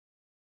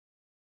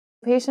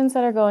Patients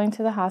that are going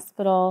to the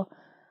hospital,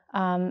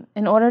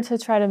 in order to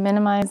try to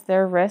minimize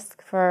their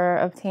risk for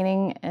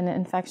obtaining an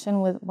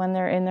infection when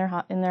they're in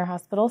their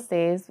hospital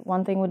stays,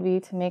 one thing would be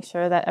to make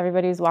sure that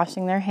everybody's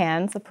washing their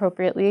hands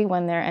appropriately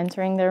when they're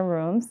entering their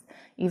rooms,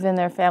 even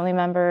their family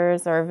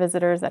members or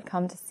visitors that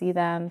come to see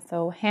them.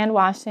 So hand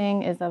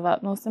washing is of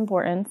utmost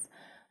importance,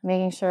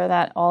 making sure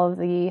that all of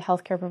the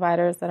healthcare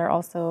providers that are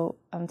also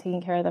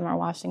taking care of them are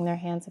washing their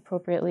hands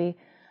appropriately.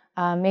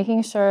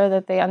 Making sure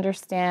that they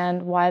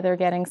understand why they're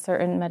getting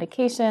certain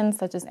medications,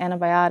 such as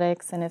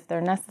antibiotics, and if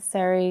they're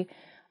necessary.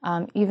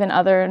 Even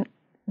other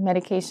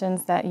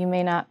medications that you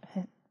may not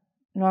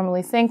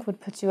normally think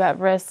would put you at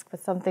risk, but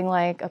something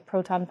like a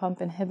proton pump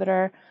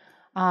inhibitor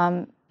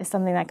is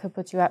something that could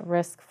put you at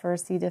risk for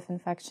C. diff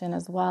infection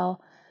as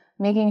well.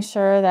 Making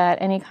sure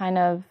that any kind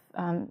of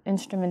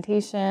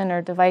instrumentation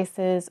or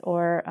devices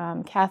or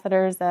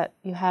catheters that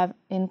you have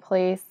in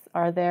place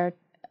are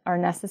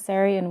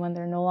necessary, and when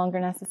they're no longer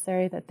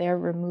necessary, that they're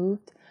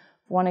removed.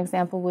 One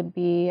example would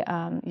be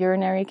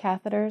urinary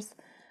catheters.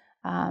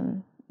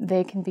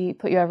 They can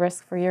put you at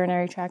risk for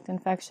urinary tract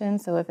infection,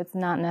 so if it's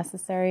not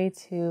necessary,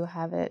 to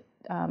have it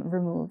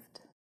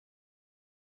removed.